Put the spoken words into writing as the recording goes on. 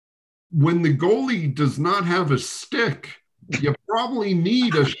when the goalie does not have a stick, you probably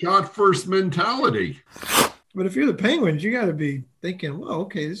need a shot first mentality. But if you're the Penguins, you got to be thinking, well,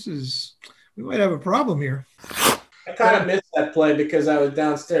 okay, we might have a problem here. I kind of missed that play because I was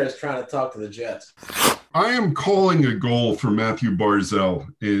downstairs trying to talk to the Jets. I am calling a goal for Matthew Barzal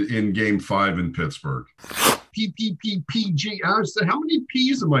in Game 5 in Pittsburgh. PPPPG. How many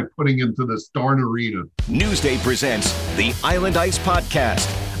P's am I putting into this darn arena? Newsday presents the Island Ice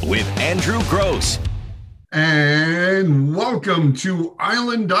Podcast with Andrew Gross. And welcome to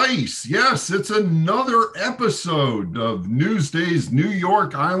Island Ice. Yes, it's another episode of Newsday's New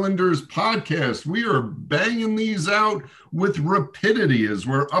York Islanders podcast. We are banging these out with rapidity as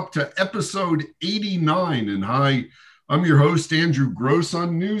we're up to episode 89. And hi, I'm your host, Andrew Gross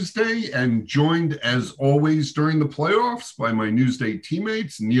on Newsday, and joined as always during the playoffs by my Newsday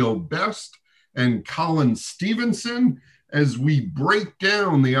teammates, Neil Best and Colin Stevenson, as we break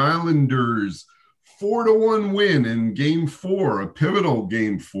down the Islanders' 4-1 win in Game 4, a pivotal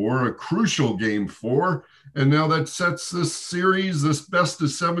Game 4, a crucial Game 4. And now that sets this series, this best of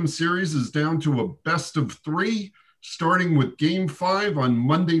 7 series, is down to a best of 3, starting with Game 5 on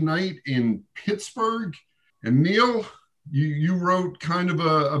Monday night in Pittsburgh. And Neil, you wrote kind of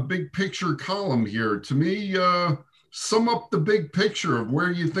a big picture column here. To me, sum up the big picture of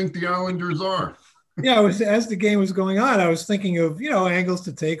where you think the Islanders are. Yeah, as the game was going on, I was thinking of, angles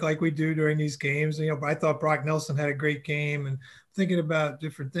to take like we do during these games. But I thought Brock Nelson had a great game and thinking about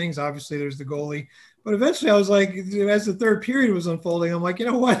different things. Obviously, there's the goalie. But eventually I was like, as the third period was unfolding, I'm like, you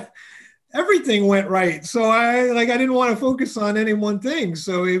know what? Everything went right. So I didn't want to focus on any one thing.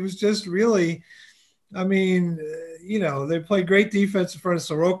 So it was just really, they played great defense in front of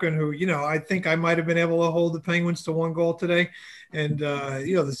Sorokin, who, I think I might have been able to hold the Penguins to 1 goal today. And,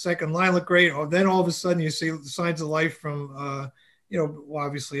 the second line looked great. Then all of a sudden you see the signs of life from,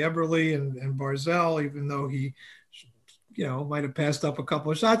 obviously Eberle and Barzal, even though he, might have passed up a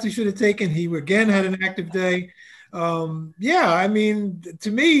couple of shots he should have taken. He, again, had an active day. To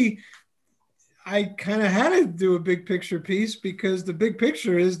me, I kind of had to do a big picture piece because the big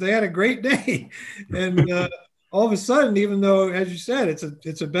picture is they had a great day. And all of a sudden, even though, as you said,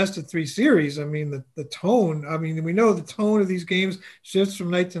 it's a best of 3 series, the tone, we know the tone of these games shifts from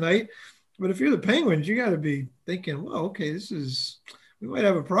night to night. But if you're the Penguins, you got to be thinking, well, okay, we might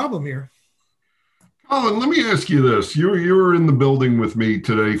have a problem here. Colin, let me ask you this. You were in the building with me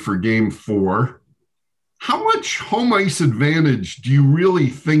today for Game 4. How much home ice advantage do you really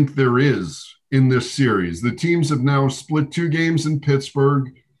think there is in this series? The teams have now split 2 games in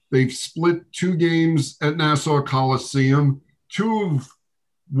Pittsburgh. They've split 2 games at Nassau Coliseum. 2 of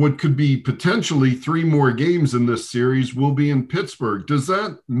what could be potentially 3 more games in this series will be in Pittsburgh. Does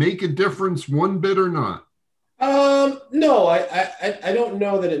that make a difference one bit or not? No, I don't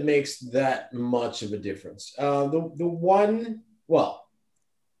know that it makes that much of a difference. The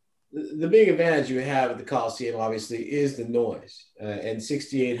big advantage you have at the Coliseum, obviously, is the noise, and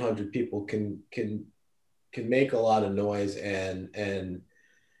 6,800 people can make a lot of noise and can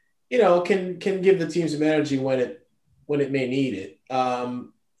give the team some energy when it may need it.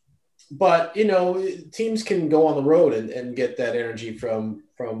 But teams can go on the road and get that energy from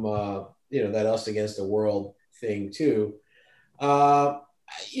that us against the world thing too. The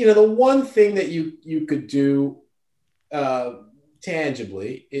one thing that you could do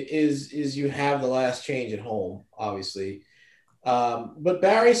tangibly is you have the last change at home, obviously. But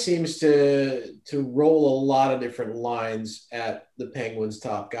Barry seems to roll a lot of different lines at the Penguins'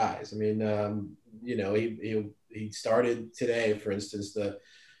 top guys. He started today, for instance,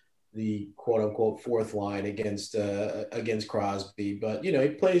 the quote unquote 4th line against Crosby, but he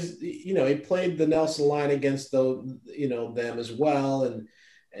played the Nelson line against them as well, and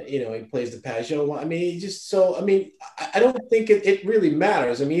he plays the Pajot line. I don't think it really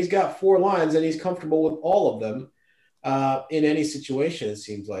matters. He's got 4 lines and he's comfortable with all of them. In any situation, it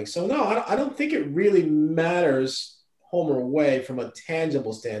seems like. So, no, I don't think it really matters home or away from a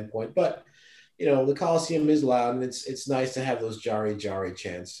tangible standpoint. But, the Coliseum is loud, and it's nice to have those jarry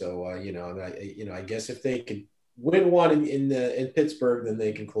chants. So, I guess if they could win one in Pittsburgh, then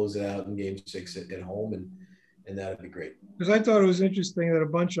they can close it out in Game 6 at home, and that would be great. Because I thought it was interesting that a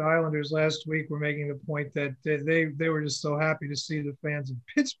bunch of Islanders last week were making the point that they were just so happy to see the fans in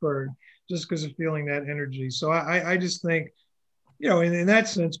Pittsburgh just because of feeling that energy. So I just think, in that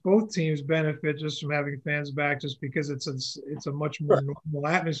sense, both teams benefit just from having fans back, just because it's a much more normal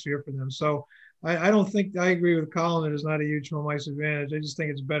atmosphere for them. So I don't think I agree with Colin that there's not a huge home ice advantage. I just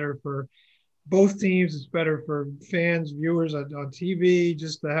think it's better for both teams. It's better for fans, viewers on TV,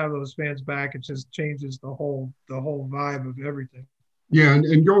 just to have those fans back. It just changes the whole vibe of everything. Yeah,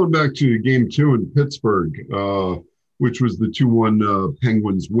 and going back to game two in Pittsburgh, which was the 2-1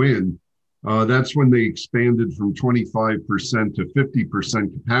 Penguins win, that's when they expanded from 25% to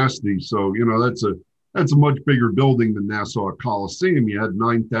 50% capacity. So, that's a much bigger building than Nassau Coliseum. You had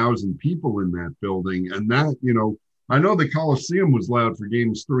 9,000 people in that building. And that, I know the Coliseum was loud for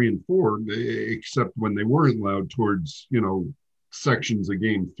games 3 and 4, except when they weren't loud towards, sections of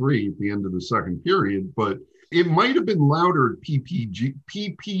game 3 at the end of the second period. But it might have been louder at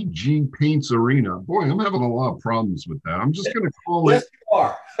PPG Paints Arena. Boy, I'm having a lot of problems with that. I'm just going to call it. Yes, you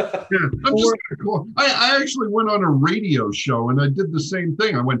are. Yeah, I'm just going to call it. I actually went on a radio show and I did the same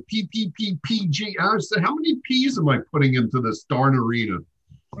thing. I went PPPPG. I said, how many P's am I putting into this darn arena?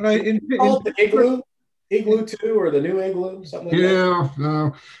 Right. The Igloo 2 or the new Igloo, something like that. Yeah,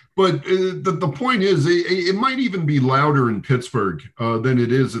 but the point is, it might even be louder in Pittsburgh than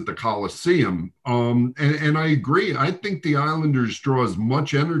it is at the Coliseum. And I agree. I think the Islanders draw as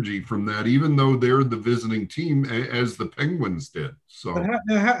much energy from that, even though they're the visiting team, as the Penguins did. So,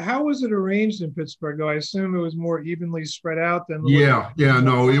 how was it arranged in Pittsburgh, though? I assume it was more evenly spread out than.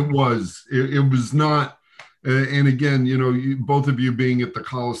 No, it was. It was not. And again, both of you being at the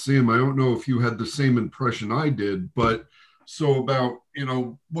Coliseum, I don't know if you had the same impression I did, but so about,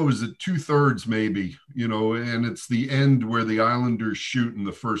 what was it, 2/3 maybe, and it's the end where the Islanders shoot in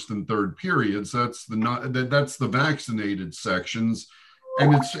the first and third periods. That's the vaccinated sections.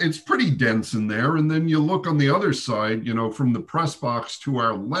 And it's pretty dense in there. And then you look on the other side, from the press box to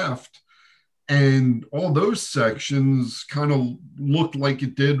our left, and all those sections kind of looked like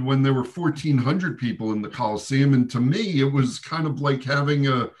it did when there were 1,400 people in the Coliseum. And to me, it was kind of like having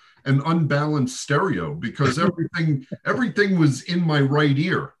an unbalanced stereo, because everything was in my right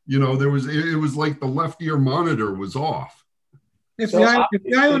ear. It was like the left ear monitor was off. If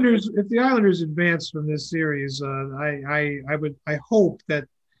the Islanders advance from this series, I hope that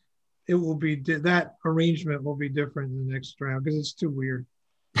it will be that arrangement will be different in the next round, because it's too weird.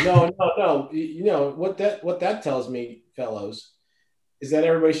 No. What that tells me, fellows, is that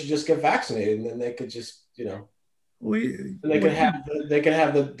everybody should just get vaccinated, and then they could just, they could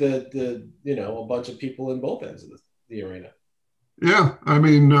have the a bunch of people in both ends of the arena. Yeah, I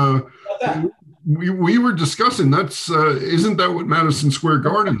mean, we were discussing isn't that what Madison Square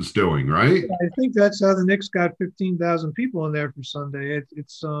Garden's doing, right? I think that's how the Knicks got 15,000 people in there for Sunday.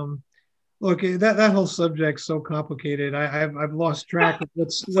 It's Look, that whole subject's so complicated. I've lost track of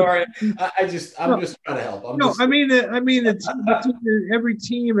what's. Sorry, I'm just trying to help. I mean, it's every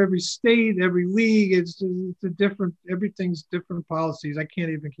team, every state, every league. It's a different. Everything's different policies. I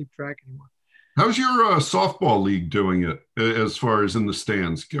can't even keep track anymore. How's your softball league doing it as far as in the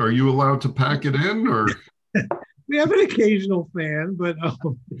stands? Are you allowed to pack it in, or? We have an occasional fan, but.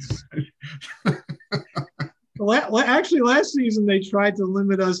 Well, actually, last season they tried to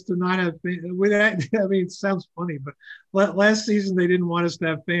limit us to not have fans. I mean, it sounds funny, but last season they didn't want us to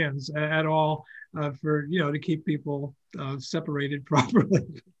have fans at all for to keep people separated properly.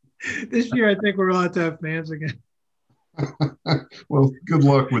 This year, I think we're allowed to have fans again. Well, good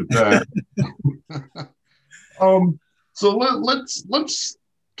luck with that. So let's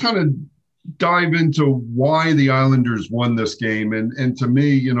kind of dive into why the Islanders won this game. And to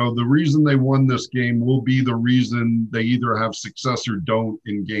me, the reason they won this game will be the reason they either have success or don't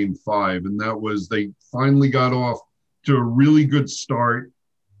in game 5. And that was they finally got off to a really good start.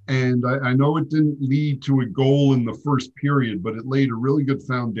 And I know it didn't lead to a goal in the first period, but it laid a really good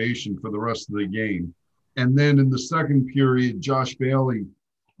foundation for the rest of the game. And then in the second period, Josh Bailey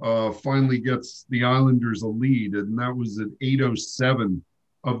finally gets the Islanders a lead. And that was at 8:07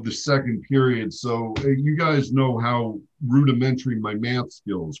 of the second period. So you guys know how rudimentary my math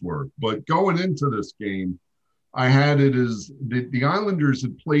skills were. But going into this game, I had it as the Islanders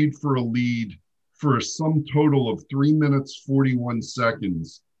had played for a lead for a sum total of 3 minutes, 41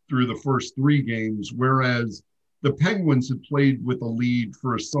 seconds through the first 3 games, whereas the Penguins had played with a lead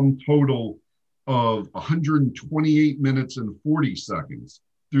for a sum total of 128 minutes and 40 seconds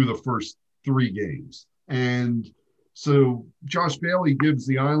through the first 3 games. And so Josh Bailey gives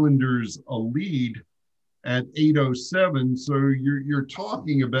the Islanders a lead at 8:07. So you're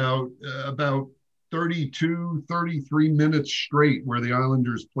talking about 32, 33 minutes straight where the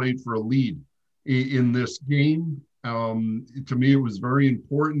Islanders played for a lead in this game. To me, it was very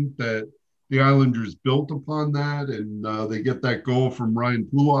important that the Islanders built upon that, and they get that goal from Ryan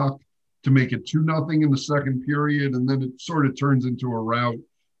Pulock to make it 2-0 in the second period. And then it sort of turns into a rout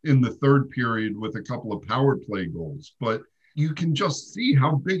in the third period with a couple of power play goals. But you can just see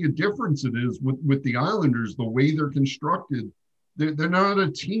how big a difference it is with the Islanders, the way they're constructed. they're not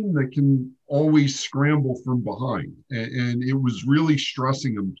a team that can always scramble from behind. And it was really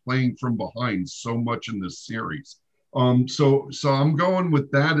stressing them playing from behind so much in this series. So I'm going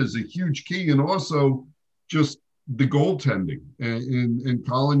with that as a huge key. And also just the goaltending. And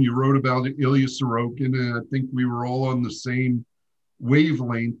Colin, you wrote about Ilya Sorokin, and I think we were all on the same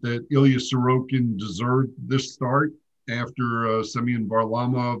wavelength that Ilya Sorokin deserved this start after Semyon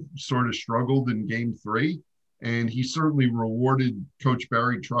Varlamov sort of struggled in Game 3. And he certainly rewarded Coach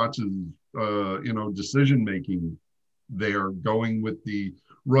Barry Trotz's, decision-making there, going with the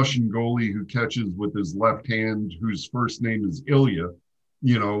Russian goalie who catches with his left hand, whose first name is Ilya,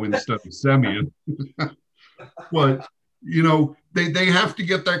 instead of Semyon. But, they have to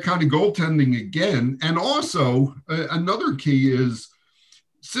get that kind of goaltending again. And also, another key is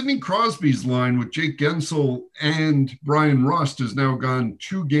Sidney Crosby's line with Jake Gensel and Brian Rust has now gone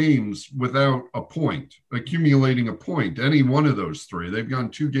 2 games without a point, accumulating a point, any one of those 3. They've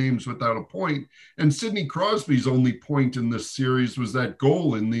gone 2 games without a point. And Sidney Crosby's only point in this series was that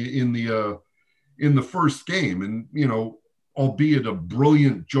goal in the first game. And, albeit a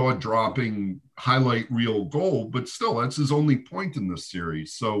brilliant jaw-dropping highlight reel goal, but still, that's his only point in this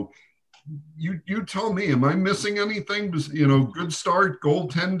series. So you tell me, am I missing anything? Good start,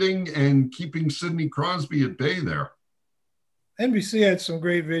 goaltending, and keeping Sidney Crosby at bay there. NBC had some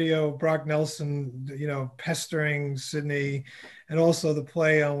great video, Brock Nelson, pestering Sidney, and also the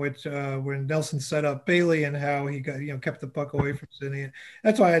play on which when Nelson set up Bailey and how he got, kept the puck away from Sidney.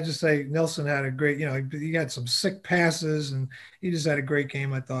 That's why I just say Nelson had a great, he had some sick passes and he just had a great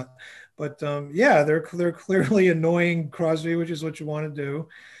game, I thought. But they're clearly annoying Crosby, which is what you want to do.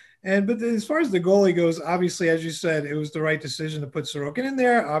 But as far as the goalie goes, obviously, as you said, it was the right decision to put Sorokin in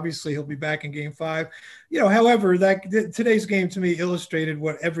there. Obviously, he'll be back in Game 5. However, today's game to me illustrated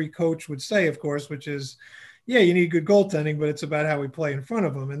what every coach would say, of course, which is, you need good goaltending, but it's about how we play in front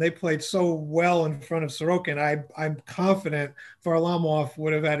of them. And they played so well in front of Sorokin. I'm confident Varlamov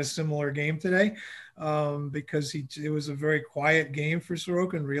would have had a similar game today because it was a very quiet game for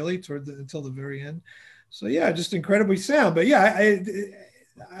Sorokin, really, until the very end. So, just incredibly sound. But,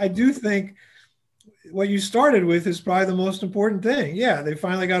 I do think what you started with is probably the most important thing. Yeah, they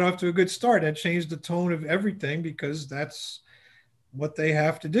finally got off to a good start. That changed the tone of everything because that's what they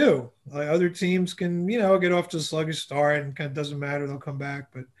have to do. Other teams can, get off to a sluggish start and kind of doesn't matter. They'll come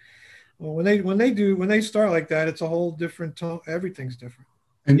back. But when they start like that, it's a whole different tone. Everything's different.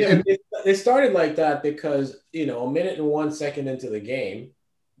 And they started like that because, a minute and 1 second into the game,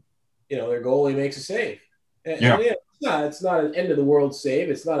 their goalie makes a save. It's not an end of the world save.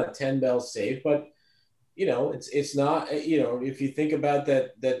 It's not a 10-bell save, but it's not. If you think about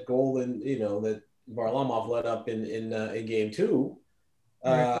that goal that Varlamov let up in Game 2,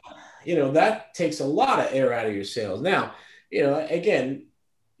 that takes a lot of air out of your sails. Now, again,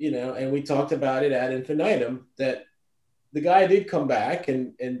 and we talked about it ad infinitum that the guy did come back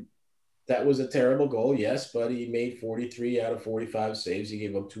and that was a terrible goal, yes, but he made 43 out of 45 saves. He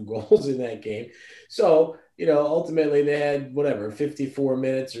gave up 2 goals in that game, so. Ultimately they had 54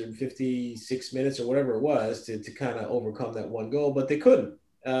 minutes or 56 minutes or whatever it was to kind of overcome that 1 goal, but they couldn't.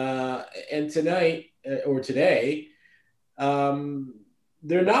 And tonight or today,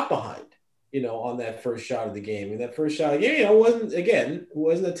 they're not behind, on that first shot of the game. And that first shot of the game,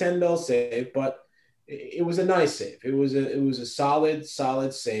 wasn't a 10-bell save, but it was a nice save. It was a solid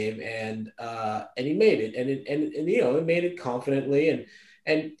save, and he made it, and it made it confidently,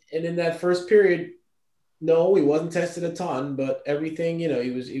 and in that first period. No, he wasn't tested a ton, but everything, he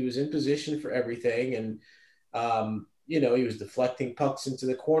was in position for everything. And, he was deflecting pucks into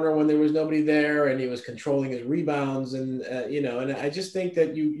the corner when there was nobody there, and he was controlling his rebounds. And, and I just think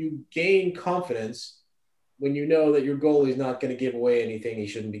that you gain confidence when you know that your goalie is not going to give away anything he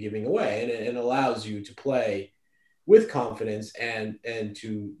shouldn't be giving away. And it allows you to play with confidence and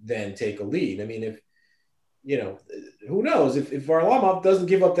to then take a lead. I mean, if, who knows if Varlamov doesn't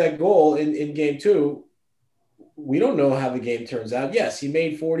give up that goal in Game 2, we don't know how the game turns out. Yes, he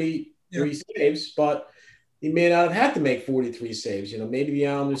made 43 saves, but he may not have had to make 43 saves. Maybe the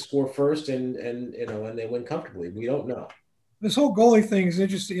Islanders score first and they win comfortably. We don't know. This whole goalie thing is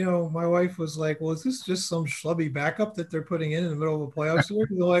interesting. My wife was like, well, is this just some schlubby backup that they're putting in the middle of a playoff series?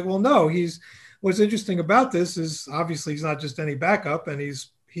 They're like, well, no, what's interesting about this is obviously he's not just any backup, and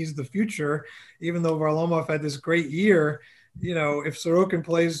he's the future, even though Varlamov had this great year. If Sorokin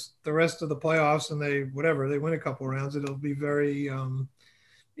plays the rest of the playoffs and they win a couple rounds, it'll be very,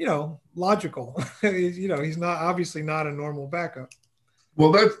 logical. He's obviously not a normal backup.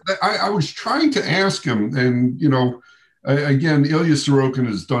 Well, I was trying to ask him, and again, Ilya Sorokin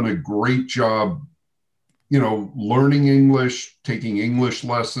has done a great job learning English, taking English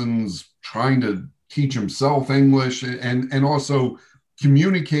lessons, trying to teach himself English, and also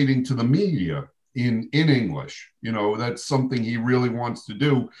communicating to the media in English. That's something he really wants to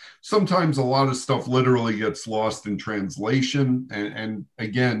do. Sometimes a lot of stuff literally gets lost in translation. And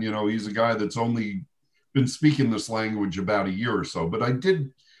again, he's a guy that's only been speaking this language about a year or so. But I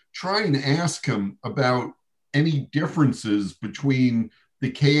did try and ask him about any differences between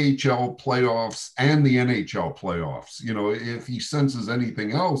the KHL playoffs and the NHL playoffs. If he senses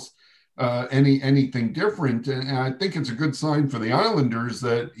anything else, anything different. And I think it's a good sign for the Islanders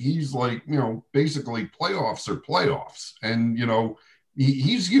that he's like, basically playoffs are playoffs. And,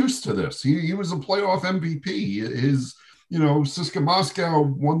 he's used to this. He was a playoff MVP. His, CSKA Moscow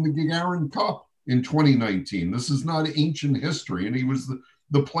won the Gagarin Cup in 2019. This is not ancient history. And he was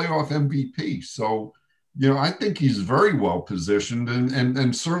the playoff MVP. So, I think he's very well positioned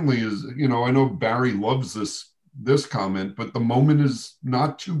and certainly is, I know Barry loves this comment, but the moment is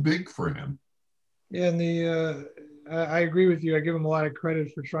not too big for him. Yeah, and I agree with you. I give him a lot of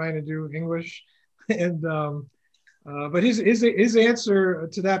credit for trying to do English, and but his answer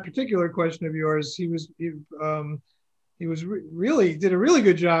to that particular question of yours, he really did a really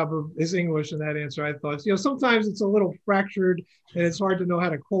good job of his English in that answer. I thought, sometimes it's a little fractured and it's hard to know how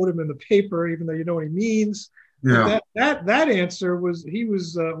to quote him in the paper, even though you know what he means. Yeah, but that answer was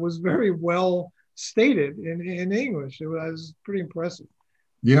very well stated in English. It was pretty impressive.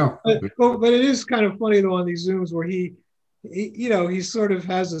 Yeah, but it is kind of funny though on these Zooms where he sort of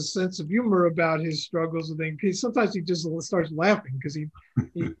has a sense of humor about his struggles and things. Sometimes he just starts laughing because he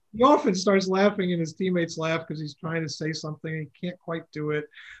often starts laughing and his teammates laugh because he's trying to say something and he can't quite do it,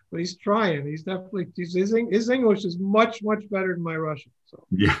 but he's trying. He's definitely his English is much better than my Russian. So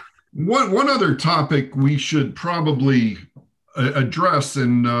yeah. One other topic we should probably address,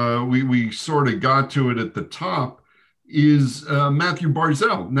 and we sort of got to it at the top, is Matthew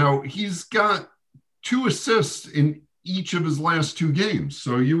Barzal. Now, he's got 2 assists in each of his last 2 games,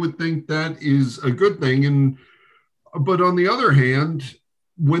 so you would think that is a good thing. But on the other hand,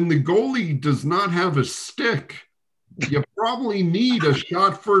 when the goalie does not have a stick, you probably need a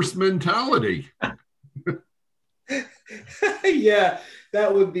shot first mentality. Yeah,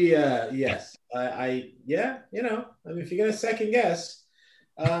 that would be yes. If you're gonna second guess,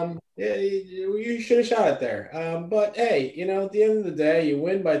 you should have shot it there. But hey, at the end of the day, you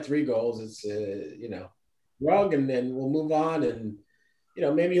win by 3 goals. It's rug, and then we'll move on, and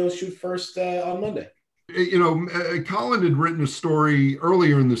maybe he'll shoot first on Monday. Colin had written a story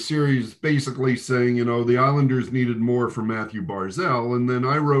earlier in the series basically saying, the Islanders needed more from Matthew Barzal. And then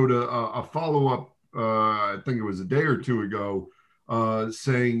I wrote a follow-up, I think it was a day or 2 ago,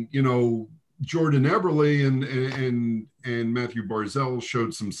 saying, Jordan Eberle and Matthew Barzal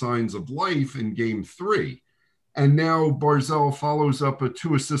showed some signs of life in game 3. And now Barzal follows up a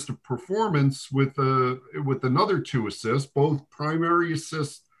 2-assist performance with another 2 assists, both primary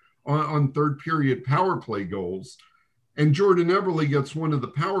assists on third period power play goals. And Jordan Eberle gets one of the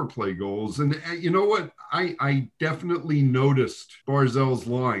power play goals. And you know what? I definitely noticed Barzal's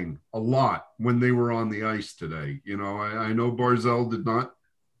line a lot when they were on the ice today. I know Barzal did not,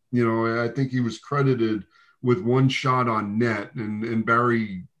 I think he was credited with 1 shot on net, and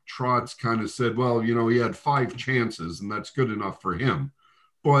Barry Trotz kind of said, well, he had 5 chances and that's good enough for him.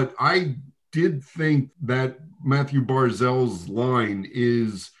 But I did think that Matthew Barzal's line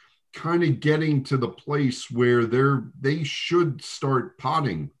is kind of getting to the place where they should start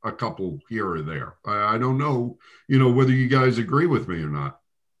potting a couple here or there. I don't know, whether you guys agree with me or not.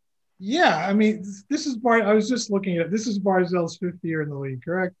 Yeah, I mean, I was just looking at, this is Barzal's 5th year in the league,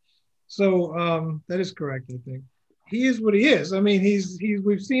 correct? So that is correct, I think. He is what he is. I mean,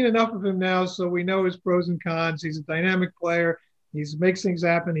 we've seen enough of him now, so we know his pros and cons. He's a dynamic player. He makes things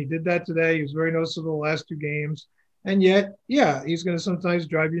happen. He did that today. He was very noticeable the last 2 games. And yet, yeah, he's going to sometimes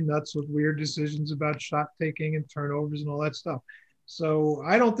drive you nuts with weird decisions about shot taking and turnovers and all that stuff. So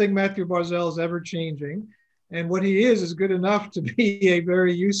I don't think Matthew Barzal is ever changing. And what he is good enough to be a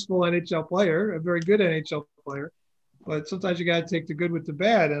very useful NHL player, a very good NHL player. But sometimes you got to take the good with the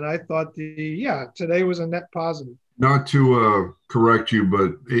bad. And I thought today was a net positive. Not to correct you,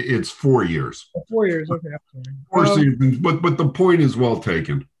 but it's 4 years. 4 years, okay. 4 seasons, but the point is well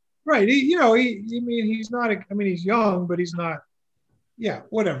taken. Right. He's not. He's young, but he's not. Yeah,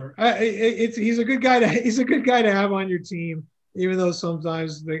 whatever. He's a good guy to have on your team, even though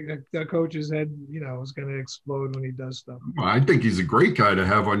sometimes the coach's head, is going to explode when he does stuff. Well, I think he's a great guy to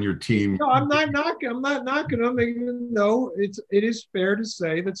have on your team. No, I'm not knocking him, even though it is fair to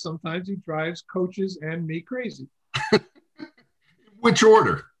say that sometimes he drives coaches and me crazy. Which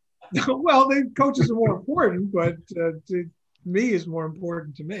order? Well, the coaches are more important, but to me is more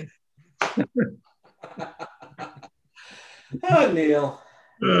important to me. Oh, Neil.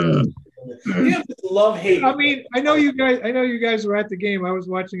 Uh, You have this love-hate. I mean, I know you guys were at the game. I was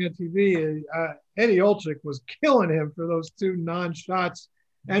watching on TV. Eddie Olczyk was killing him for those 2 non-shots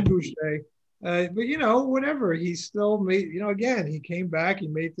and Boucher. But, whatever. He still made, again, he came back, he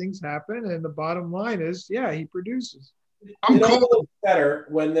made things happen. And the bottom line is, yeah, he produces. I'm It all calling. looks better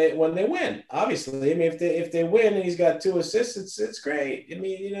when they win. Obviously, I mean, if they win and he's got 2 assists, it's great. I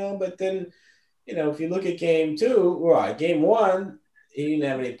mean, but then, if you look at game 2, right? Game 1, he didn't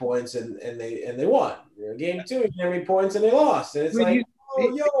have any points, and they won. Game 2, he didn't have any points, and they lost. And it's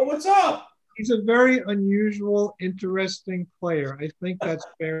what's up? He's a very unusual, interesting player. I think that's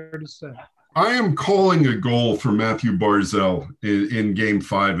fair to say. I am calling a goal for Matthew Barzal in Game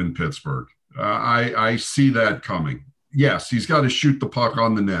 5 in Pittsburgh. I see that coming. Yes, he's got to shoot the puck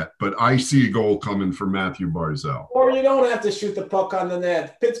on the net, but I see a goal coming for Matthew Barzal. Or you don't have to shoot the puck on the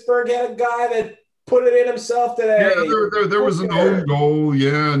net. Pittsburgh had a guy that put it in himself today. Yeah, there was an own goal,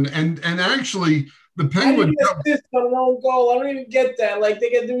 yeah, and actually the Penguins assist on an own goal. I don't even get that. Like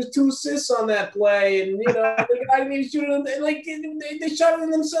there was 2 assists on that play, and the guy didn't even shoot it. Like they shot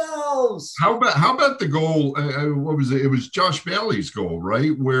it themselves. How about the goal? What was it? It was Josh Bailey's goal,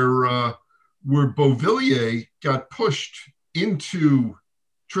 right? Where Beauvillier got pushed into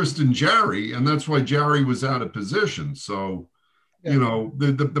Tristan Jarry, and that's why Jarry was out of position. So, yeah.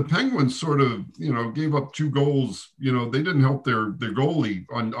 The Penguins sort of, gave up 2 goals. They didn't help their goalie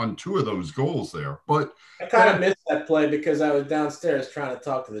on 2 of those goals there. But I kind of missed that play because I was downstairs trying to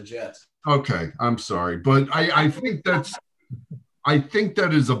talk to the Jets. Okay, I'm sorry, but I think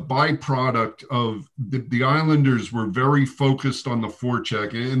that is a byproduct of the Islanders were very focused on the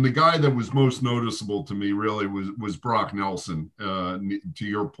forecheck, and the guy that was most noticeable to me really was Brock Nelson. To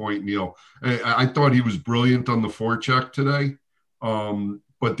your point, Neil, I thought he was brilliant on the forecheck today,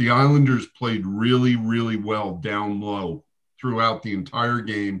 but the Islanders played really, really well down low throughout the entire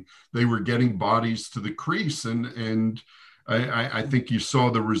game. They were getting bodies to the crease, and I think you saw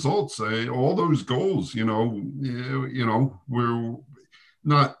the results. All those goals, were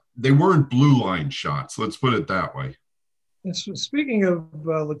not. They weren't blue line shots. Let's put it that way. And so speaking of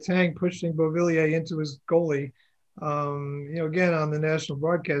Letang pushing Beauvillier into his goalie, again on the national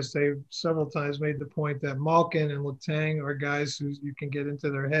broadcast, they several times made the point that Malkin and Letang are guys who you can get into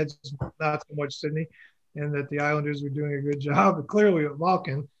their heads, not so much Sidney, and that the Islanders were doing a good job. But clearly with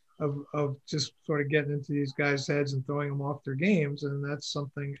Malkin. Of just sort of getting into these guys' heads and throwing them off their games. And that's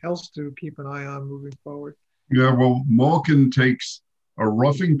something else to keep an eye on moving forward. Yeah, well, Malkin takes a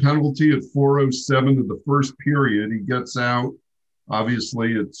roughing penalty at 4:07 of the first period. He gets out,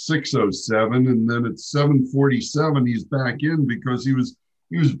 obviously, at 6:07, and then at 7:47, he's back in because he was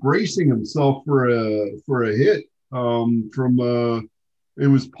bracing himself for a hit from it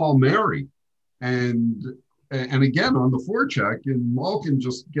was Palmieri. And again, on the forecheck, and Malkin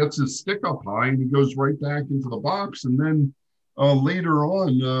just gets his stick up high and he goes right back into the box. And then later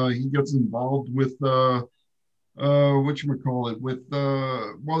on, he gets involved with, whatchamacallit,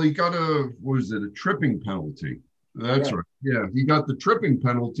 he got a tripping penalty. That's right. Yeah, he got the tripping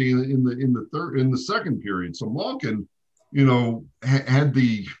penalty in the second period. So Malkin, had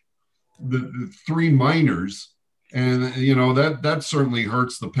the 3 minors. And, that certainly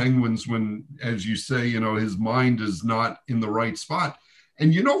hurts the Penguins when, as you say, his mind is not in the right spot.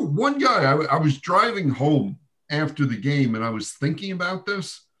 And, one guy, I was driving home after the game and I was thinking about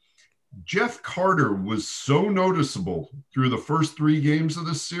this. Jeff Carter was so noticeable through the first 3 games of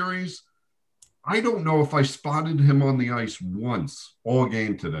this series. I don't know if I spotted him on the ice once all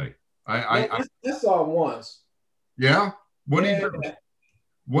game today. I saw him once. Yeah? What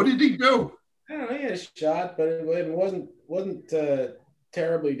did he do? I don't know. He had a shot, but it wasn't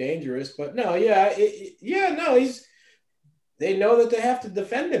terribly dangerous. But no, they know that they have to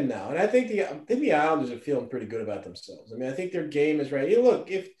defend him now, and I think the Islanders are feeling pretty good about themselves. I mean, I think their game is ready. Look,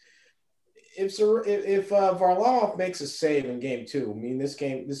 if Varlamov makes a save in game 2, I mean, this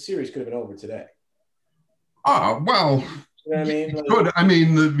series could have been over today. Oh well. You know what I mean? Good. I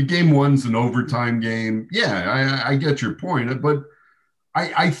mean, the game 1's an overtime game. Yeah, I get your point, but.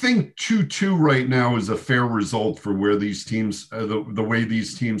 I think 2-2 right now is a fair result for where these teams, the way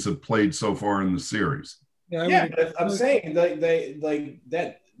these teams have played so far in the series. Yeah, but I'm saying they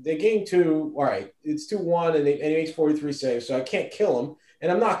game 2. All right, it's 2-1 and he makes 43 saves, so I can't kill him,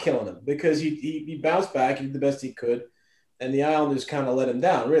 and I'm not killing him because he bounced back, he did the best he could, and the Islanders kind of let him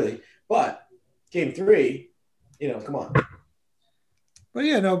down, really. But game 3, come on. But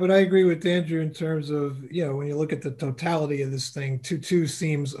yeah, no, but I agree with Andrew in terms of, when you look at the totality of this thing, 2-2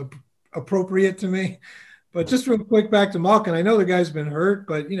 seems appropriate to me. But just real quick back to Malkin, I know the guy's been hurt,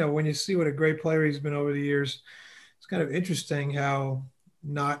 but when you see what a great player he's been over the years, it's kind of interesting how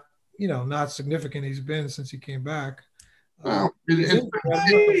not significant he's been since he came back. Well,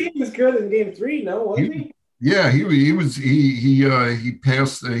 he was good in game 3, no, wasn't he? Yeah, he was. He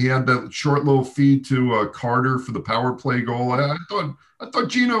passed. He had that short little feed to Carter for the power play goal. I thought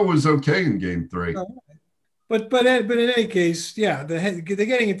Gino was okay in game 3. But in any case, yeah, the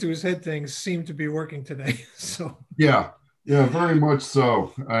getting into his head things seem to be working today. So yeah, very much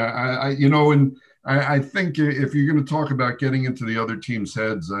so. I think if you're going to talk about getting into the other team's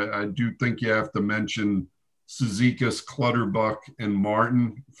heads, I do think you have to mention Cizikas, Clutterbuck, and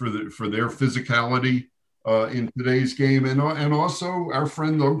Martin for their physicality in today's game, and also our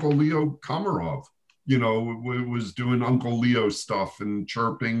friend Uncle Leo Komarov, was doing Uncle Leo stuff and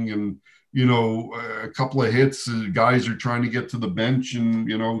chirping, and a couple of hits. Guys are trying to get to the bench, and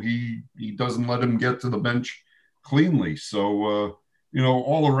he doesn't let him get to the bench cleanly. So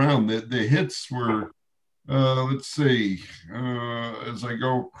all around the hits were. Let's see. As I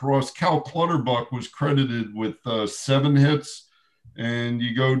go across, Cal Clutterbuck was credited with 7 hits. And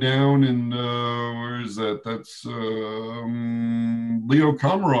you go down, and where is that? That's Leo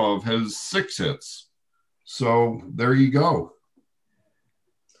Komarov has 6 hits. So there you go.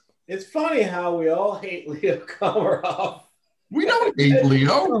 It's funny how we all hate Leo Komarov. We don't hate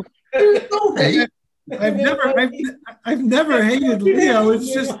Leo. There's no hate. I've never hated Leo.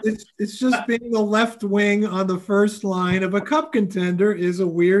 It's just being the left wing on the first line of a cup contender is a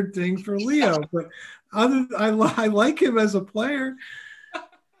weird thing for Leo. But I like him as a player.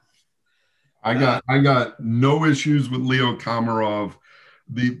 I got no issues with Leo Komarov.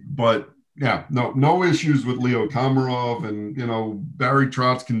 No issues with Leo Komarov, and Barry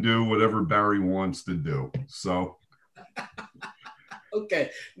Trotz can do whatever Barry wants to do. So.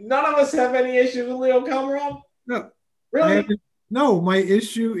 Okay, none of us have any issues with Leo Komarov? No. Really? No, my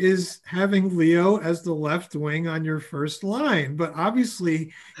issue is having Leo as the left wing on your first line. But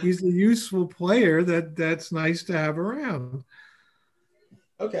obviously, he's a useful player that's nice to have around.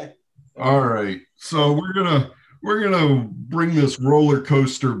 Okay. All right. So we're gonna bring this roller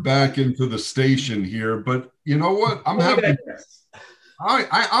coaster back into the station here. But you know what? I'm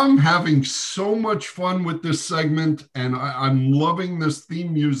having so much fun with this segment, and I'm loving this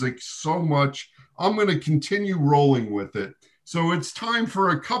theme music so much. I'm going to continue rolling with it. So it's time for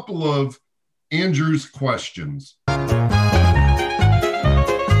a couple of Andrew's questions.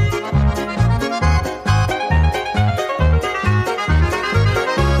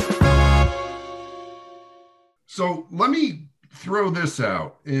 So let me throw this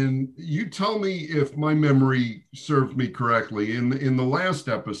out, and you tell me if my memory served me correctly. In the last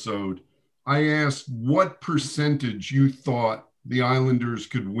episode, I asked what percentage you thought the Islanders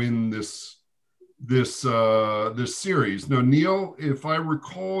could win this series. Now, Neil, if I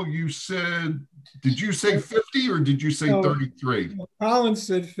recall, you said, did you say 50 or did you say 33? Colin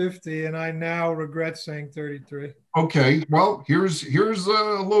said 50, and I now regret saying 33. Okay, well, here's a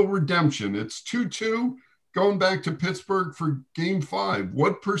little redemption. It's 2-2. Going back to Pittsburgh for Game 5,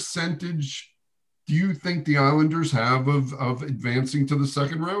 what percentage do you think the Islanders have of advancing to the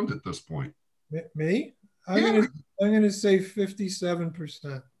second round at this point? Me? I'm going to say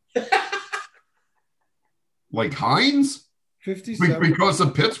 57%. Like Hines? 57. Because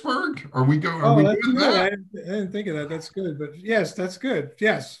of Pittsburgh? Are we doing that? I didn't think of that. That's good. But yes, that's good.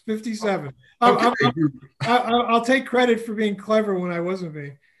 Yes, 57. Okay. I'll take credit for being clever when I wasn't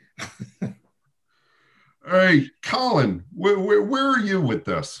being. All right, Colin, where are you with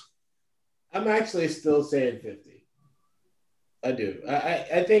this? I'm actually still saying 50. I do.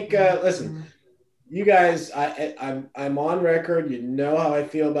 I think. Listen, you guys. I'm on record. You know how I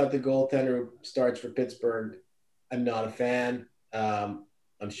feel about the goaltender who starts for Pittsburgh. I'm not a fan. I'm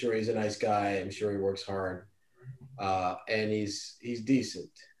sure he's a nice guy. I'm sure he works hard, and he's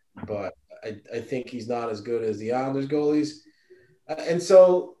decent. But I think he's not as good as the Islanders goalies. And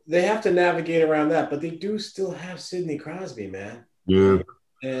so they have to navigate around that, but they do still have Sidney Crosby, man. Yeah.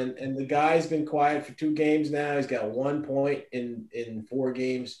 And the guy's been quiet for 2 games now. He's got 1 point in 4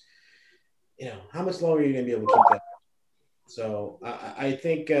 games. How much longer are you going to be able to keep that? So I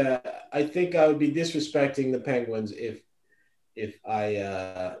think I would be disrespecting the Penguins if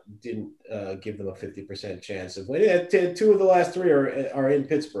I didn't give them a 50% chance of winning. 2 of the last 3 are in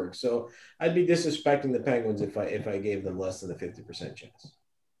Pittsburgh, so I'd be disrespecting the Penguins if I gave them less than a 50% chance.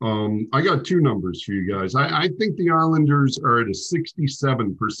 I got 2 numbers for you guys. I think the Islanders are at a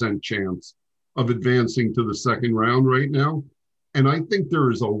 67% chance of advancing to the second round right now. And I think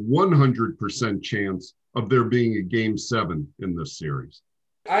there is a 100% chance of there being a game 7 in this series.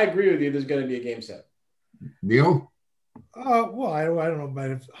 I agree with you. There's going to be a game 7. Neil? Well, I don't know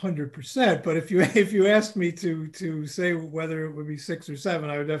about 100%, but if you asked me to say whether it would be 6 or 7,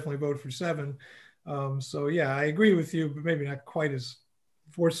 I would definitely vote for 7. So yeah, I agree with you, but maybe not quite as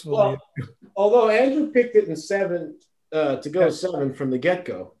forcefully. Well, although Andrew picked it in 7 to go 7 from the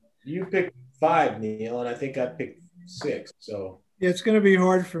get-go, you picked 5, Neil, and I think I picked 6. So yeah, it's going to be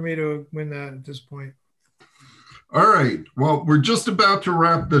hard for me to win that at this point. All right. Well, we're just about to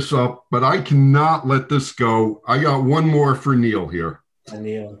wrap this up, but I cannot let this go. I got one more for Neil here.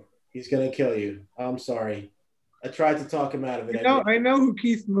 Neil, he's going to kill you. I'm sorry. I tried to talk him out of it. I know who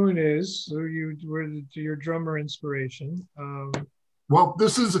Keith Moon is. So you were your drummer inspiration. Well,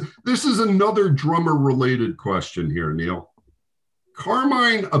 this is another drummer related question here, Neil.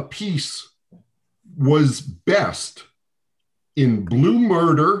 Carmine Appice was best in Blue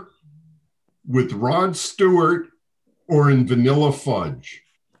Murder with Rod Stewart or in Vanilla Fudge?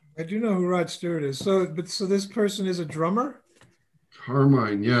 I do know who Rod Stewart is. So this person is a drummer?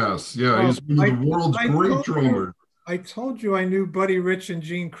 Carmine, yes. Yeah, he's one of the world's great drummers. I told you I knew Buddy Rich and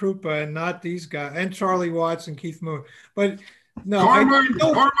Gene Krupa and not these guys, and Charlie Watts and Keith Moon. But no, Carmine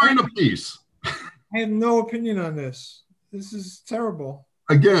Appice. I have no opinion on this. This is terrible.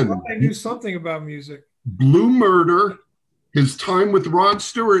 Again, I knew something about music. Blue Murder, his time with Rod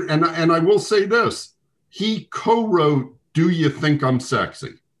Stewart, and I will say this, he co-wrote Do You Think I'm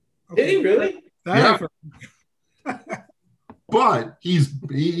Sexy? Okay. Did he really? Yeah. But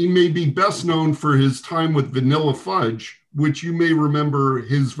he may be best known for his time with Vanilla Fudge, which you may remember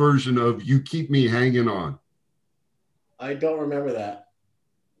his version of You Keep Me Hanging On. I don't remember that.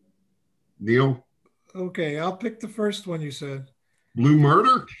 Neil? Okay, I'll pick the first one you said. Blue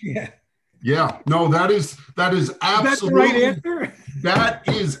Murder? Yeah. Yeah. No, that is absolutely Is that the right answer? That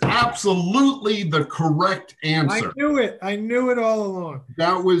is absolutely the correct answer. I knew it all along.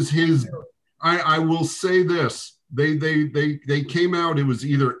 That was his. I will say this. They came out, it was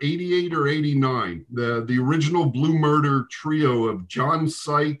either 88 or 89. The original Blue Murder trio of John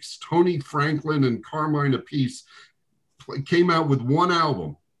Sykes, Tony Franklin, and Carmine Appice came out with one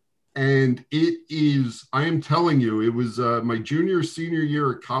album. And it is, I am telling you, it was my senior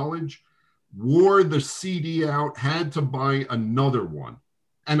year at college, wore the CD out, had to buy another one.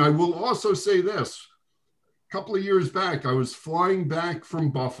 And I will also say this, a couple of years back, I was flying back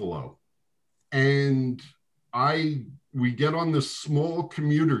from Buffalo and we get on this small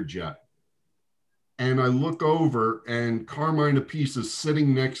commuter jet and I look over and Carmine Appice is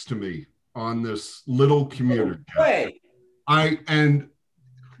sitting next to me on this little commuter jet. And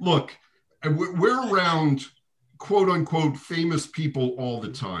look, we're around quote unquote famous people all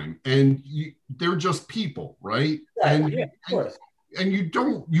the time, and they're just people, right? And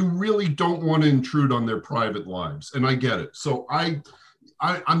you really don't want to intrude on their private lives, and I get it. So I'm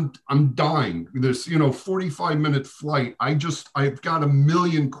dying. This 45-minute flight. I've got a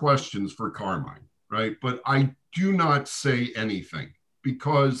million questions for Carmine, right? But I do not say anything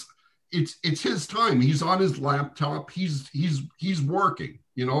because it's his time. He's on his laptop. He's working.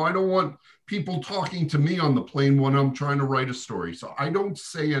 I don't want people talking to me on the plane when I'm trying to write a story. So I don't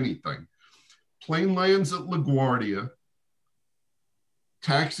say anything. Plane lands at LaGuardia,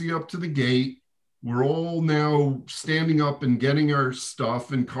 taxi up to the gate. We're all now standing up and getting our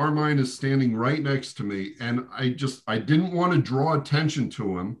stuff. And Carmine is standing right next to me. And I didn't want to draw attention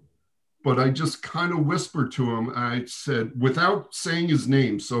to him, but I just kind of whispered to him. I said, without saying his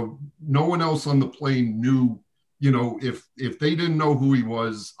name, so no one else on the plane knew, if they didn't know who he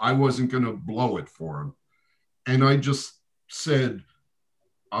was, I wasn't going to blow it for him. And I just said,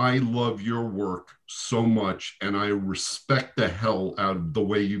 I love your work so much, and I respect the hell out of the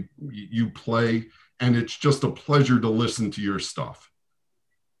way you play, and it's just a pleasure to listen to your stuff.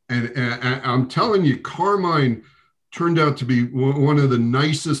 And I'm telling you, Carmine turned out to be one of the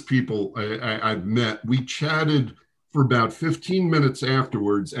nicest people I've met. We chatted for about 15 minutes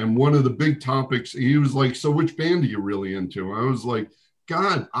afterwards, and one of the big topics, he was like, so which band are you really into? I was like,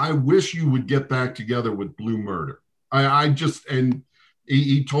 God, I wish you would get back together with Blue Murder.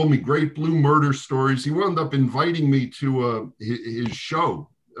 He told me great Blue Murder stories. He wound up inviting me to his show.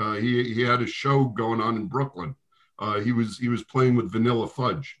 He had a show going on in Brooklyn. He was playing with Vanilla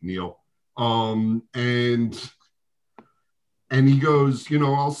Fudge, Neil. And he goes,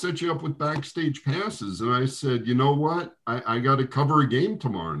 I'll set you up with backstage passes. And I said, you know what? I got to cover a game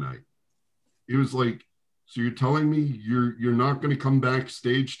tomorrow night. He was like, so you're telling me you're not going to come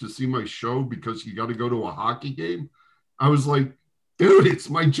backstage to see my show because you got to go to a hockey game? I was like, Dude, it's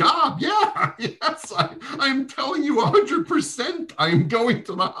my job. Yeah, yes, I'm telling you 100%. I'm going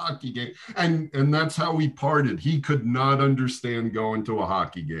to the hockey game. And that's how we parted. He could not understand going to a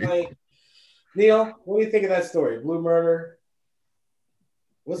hockey game. Like, Neil, what do you think of that story? Blue Murder?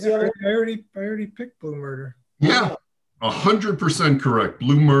 What's the other? I already picked Blue Murder. Yeah, 100% correct.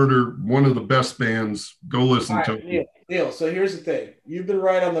 Blue Murder, one of the best bands. Go listen to it. Neil, so here's the thing. You've been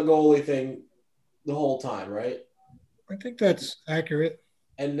right on the goalie thing the whole time, right? I think that's accurate.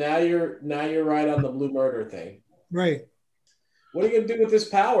 And now you're right on the Blue Murder thing. Right. What are you gonna do with this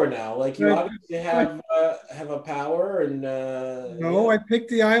power now? Like, you obviously have a power, and no, I picked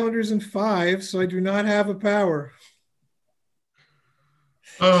the Islanders in 5, so I do not have a power.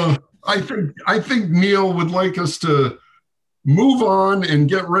 I think Neil would like us to move on and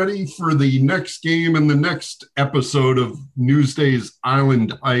get ready for the next game and the next episode of Newsday's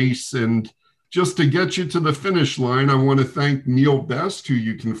Island Ice. And just to get you to the finish line, I want to thank Neil Best, who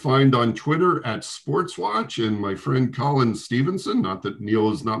you can find on Twitter at SportsWatch, and my friend Colin Stevenson. Not that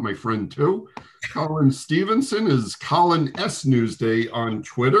Neil is not my friend too. Colin Stevenson is Colin S. Newsday on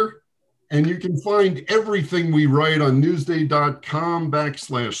Twitter. And you can find everything we write on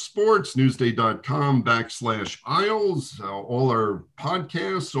newsday.com/sports, newsday.com/Isles, all our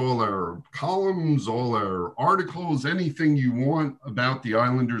podcasts, all our columns, all our articles, anything you want about the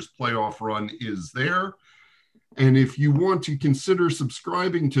Islanders playoff run is there. And if you want to consider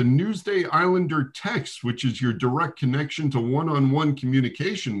subscribing to Newsday Islander Text, which is your direct connection to one-on-one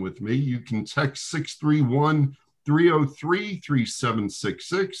communication with me, you can text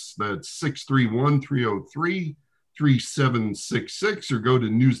 631-303-3766. That's 631-303-3766, or go to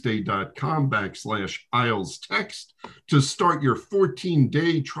newsday.com/Isles Text to start your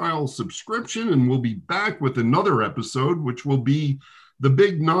 14-day trial subscription. And we'll be back with another episode, which will be the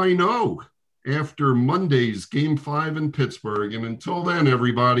big 9-0 after Monday's Game 5 in Pittsburgh. And until then,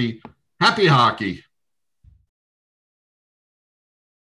 everybody, happy hockey.